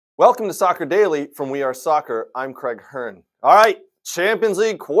Welcome to Soccer Daily from We Are Soccer. I'm Craig Hearn. All right, Champions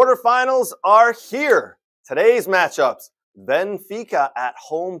League quarterfinals are here. Today's matchups, Benfica at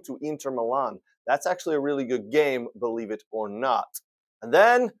home to Inter Milan. That's actually a really good game, believe it or not. And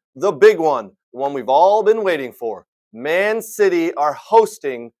then the big one, the one we've all been waiting for. Man City are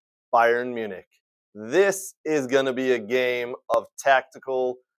hosting Bayern Munich. This is going to be a game of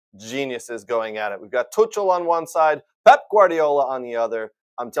tactical geniuses going at it. We've got Tuchel on one side, Pep Guardiola on the other.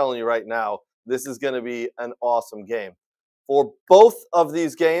 I'm telling you right now, this is going to be an awesome game. For both of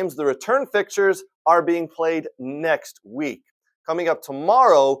these games, the return fixtures are being played next week. Coming up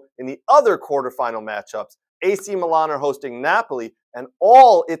tomorrow in the other quarterfinal matchups, AC Milan are hosting Napoli, an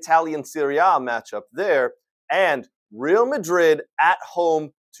all-Italian Serie A matchup there, and Real Madrid at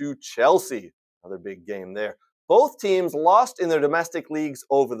home to Chelsea. Another big game there. Both teams lost in their domestic leagues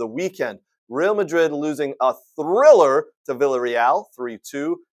over the weekend. Real Madrid losing a thriller to Villarreal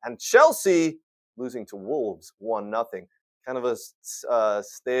 3-2, and Chelsea losing to Wolves 1-0. Kind of a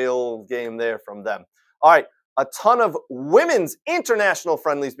stale game there from them. All right, a ton of women's international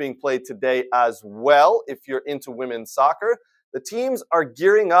friendlies being played today as well. If you're into women's soccer, the teams are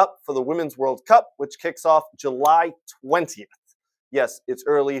gearing up for the Women's World Cup, which kicks off July 20th. Yes, it's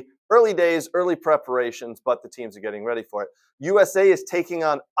early days, early preparations, but the teams are getting ready for it. USA is taking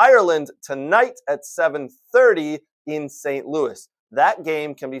on Ireland tonight at 7:30 in St. Louis. That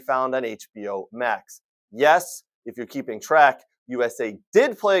game can be found on HBO Max. Yes, if you're keeping track, USA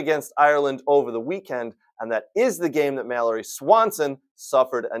did play against Ireland over the weekend, and that is the game that Mallory Swanson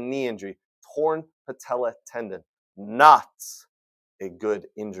suffered a knee injury, torn patella tendon. Not a good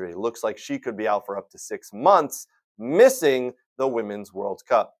injury. Looks like she could be out for up to 6 months, missing the Women's World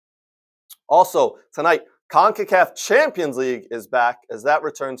Cup. Also, tonight, CONCACAF Champions League is back as that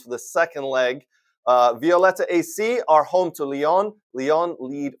returns for the second leg. Violetta AC are home to Lyon. Lyon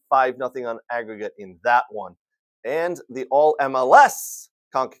lead 5-0 on aggregate in that one. And the All-MLS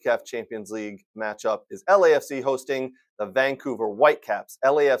CONCACAF Champions League matchup is LAFC hosting the Vancouver Whitecaps.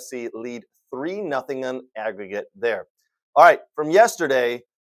 LAFC lead 3-0 on aggregate there. All right, from yesterday,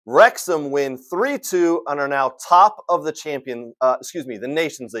 Wrexham win 3-2 and are now top of the the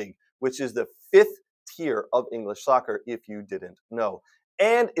Nations League, which is the 5th tier of English soccer, if you didn't know.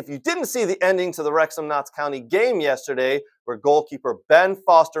 And if you didn't see the ending to the Wrexham-Notts County game yesterday, where goalkeeper Ben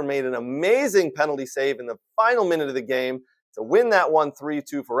Foster made an amazing penalty save in the final minute of the game to win that one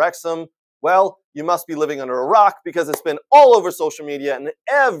 3-2 for Wrexham, well, you must be living under a rock because it's been all over social media and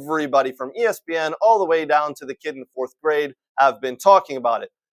everybody from ESPN all the way down to the kid in 4th grade have been talking about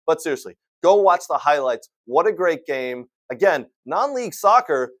it. But seriously, go watch the highlights. What a great game. Again, non-league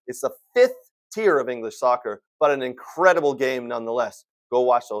soccer is the 5th tier of English soccer, but an incredible game nonetheless. Go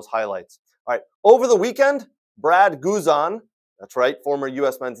watch those highlights. All right, over the weekend, Brad Guzan, that's right, former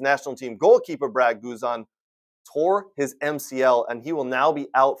U.S. men's national team goalkeeper Brad Guzan, tore his MCL, and he will now be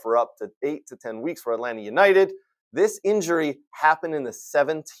out for up to 8 to 10 weeks for Atlanta United. This injury happened in the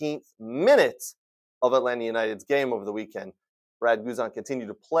 17th minute of Atlanta United's game over the weekend. Brad Guzan continued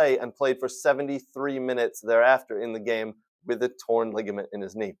to play and played for 73 minutes thereafter in the game with a torn ligament in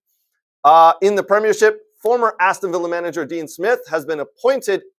his knee. In the Premiership, former Aston Villa manager Dean Smith has been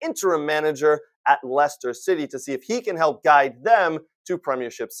appointed interim manager at Leicester City to see if he can help guide them to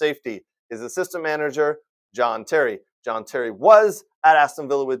Premiership safety. His assistant manager, John Terry. John Terry was at Aston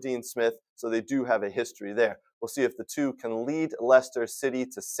Villa with Dean Smith, so they do have a history there. We'll see if the two can lead Leicester City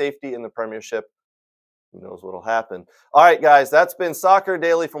to safety in the Premiership. Who knows what will happen. All right, guys, that's been Soccer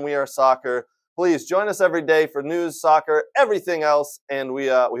Daily from We Are Soccer. Please join us every day for news, soccer, everything else, and we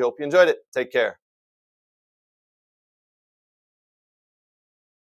hope you enjoyed it. Take care.